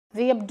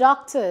The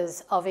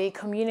abductors of a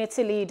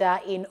community leader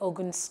in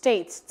Ogun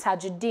State,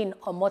 Tajudeen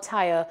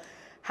Omotayo,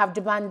 have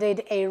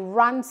demanded a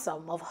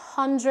ransom of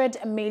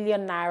 100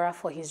 million naira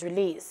for his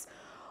release.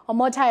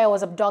 Omotayo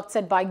was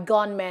abducted by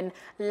gunmen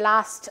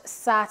last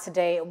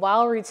Saturday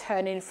while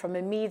returning from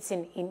a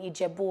meeting in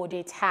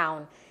Ijebu-Ode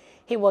town.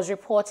 He was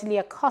reportedly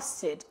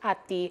accosted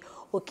at the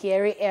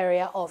Okieri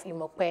area of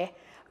Imope,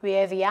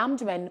 where the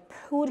armed men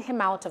pulled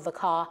him out of the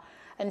car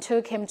and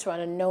took him to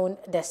an unknown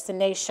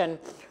destination.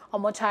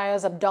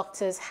 Omotayo's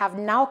abductors have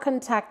now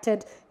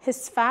contacted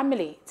his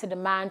family to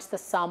demand the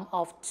sum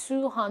of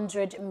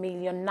 200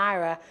 million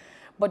naira,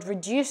 but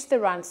reduced the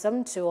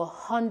ransom to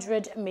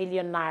 100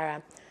 million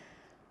naira.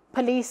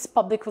 Police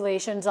Public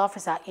Relations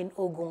Officer in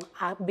Ogun,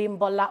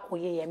 Abimbola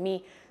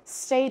Oyeyemi,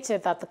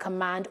 stated that the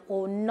command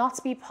will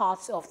not be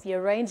part of the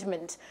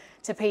arrangement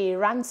to pay a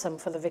ransom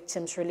for the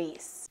victim's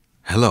release.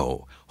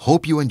 Hello,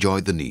 hope you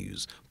enjoyed the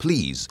news.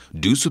 Please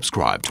do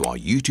subscribe to our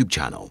YouTube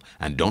channel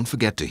and don't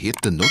forget to hit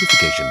the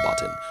notification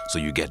button so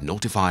you get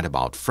notified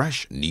about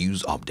fresh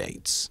news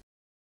updates.